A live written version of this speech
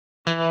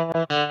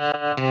Hi,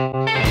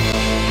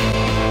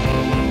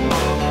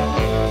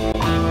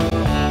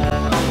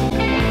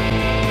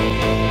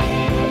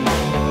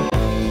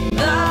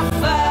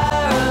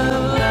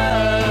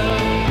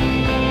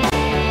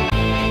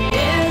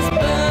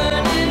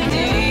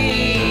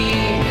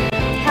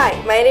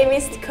 my name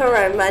is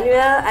Cora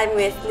Manuel. I'm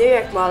with New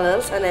York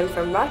Models and I'm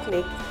from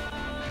Martinique,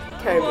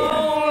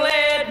 Caribbean.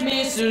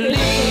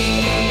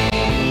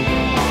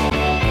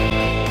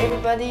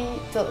 Everybody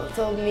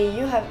told me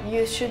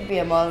you should be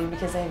a model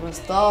because I was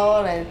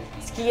tall and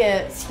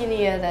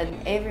skinnier than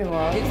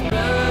everyone.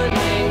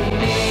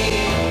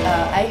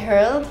 I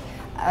heard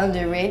on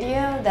the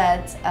radio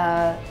that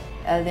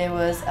there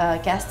was a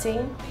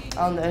casting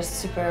on a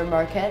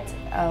supermarket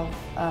of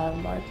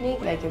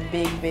Martinique, like a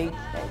big like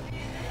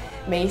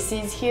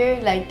Macy's here,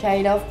 like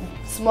kind of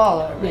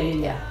smaller, right?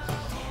 Yeah.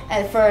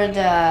 And for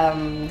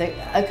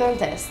a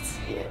contest,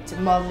 the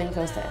modeling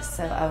contest.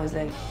 So I was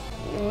like,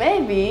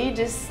 maybe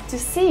just to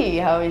see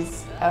how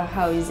is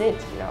it,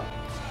 you know.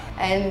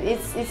 And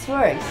it's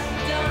worked.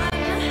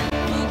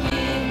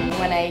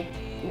 When I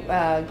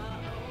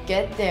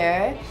get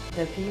there,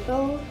 the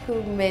people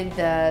who made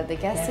the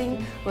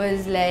casting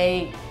was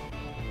like,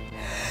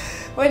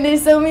 when they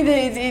saw me,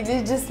 they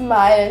just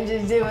smiled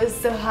and they were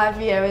so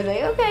happy. I was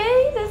like,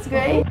 okay, that's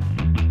great.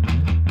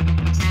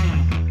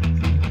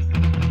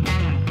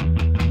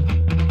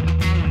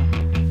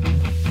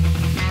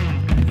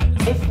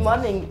 If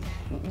modeling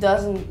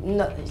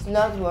is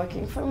not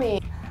working for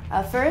me,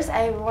 first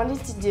I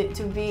wanted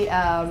to be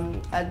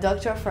a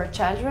doctor for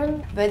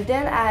children, but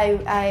then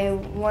I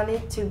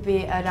wanted to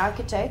be an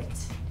architect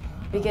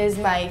because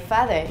my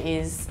father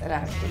is an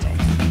architect.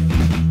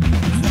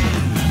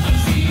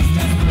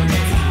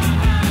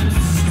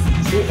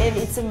 And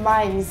it's a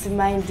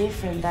mind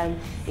different than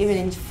even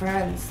in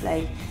France.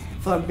 Like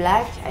for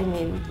black, I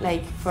mean,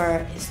 like for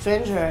a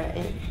stranger,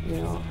 you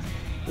know,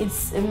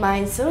 it's a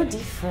mind so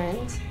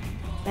different.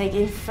 Like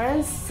in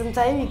France,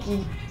 sometimes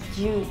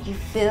you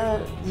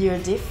feel you're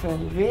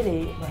different,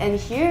 really. And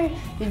here,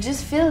 you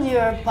just feel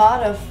you're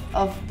part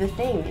of the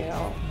thing, you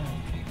know.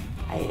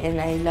 And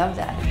I love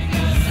that.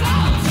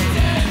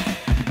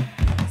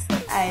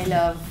 I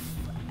love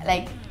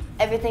like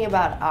everything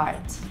about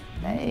art.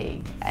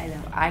 Like I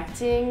love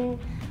acting.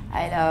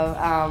 I love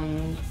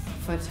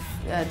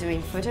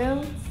doing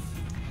photo.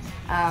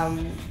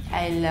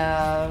 I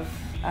love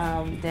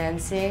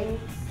dancing.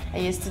 I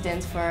used to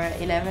dance for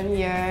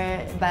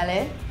 11-year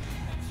ballet,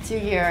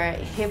 2-year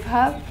hip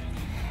hop,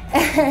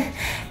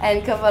 and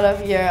a couple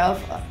of years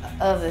of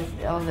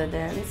other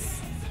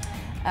dance.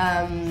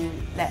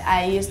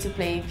 I used to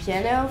play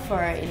piano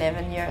for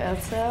 11 years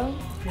also.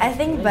 I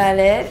think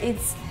ballet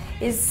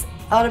it's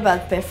all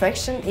about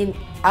perfection in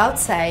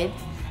outside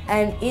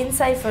and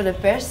inside for the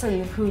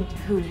person who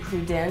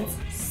dance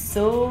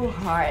so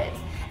hard.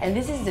 And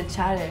this is the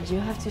challenge. You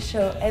have to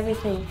show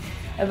everything.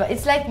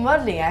 It's like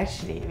modeling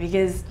actually,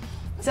 because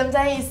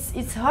sometimes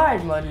it's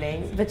hard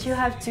modeling, but you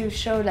have to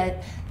show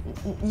that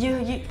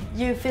you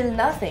feel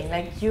nothing,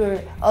 like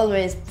you're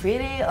always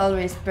pretty,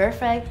 always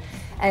perfect,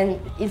 and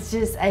it's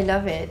just, I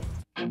love it.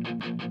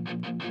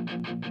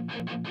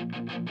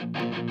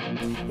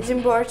 It's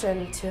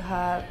important to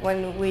have,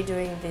 when we're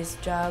doing this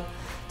job,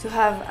 to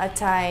have a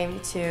time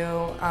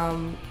to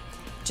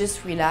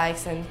just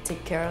relax and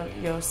take care of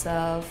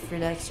yourself,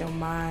 relax your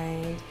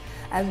mind.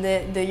 And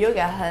the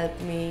yoga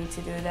helped me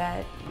to do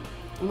that.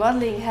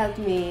 Modeling helped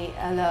me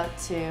a lot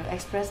to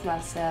express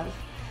myself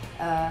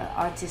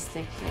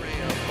artistically.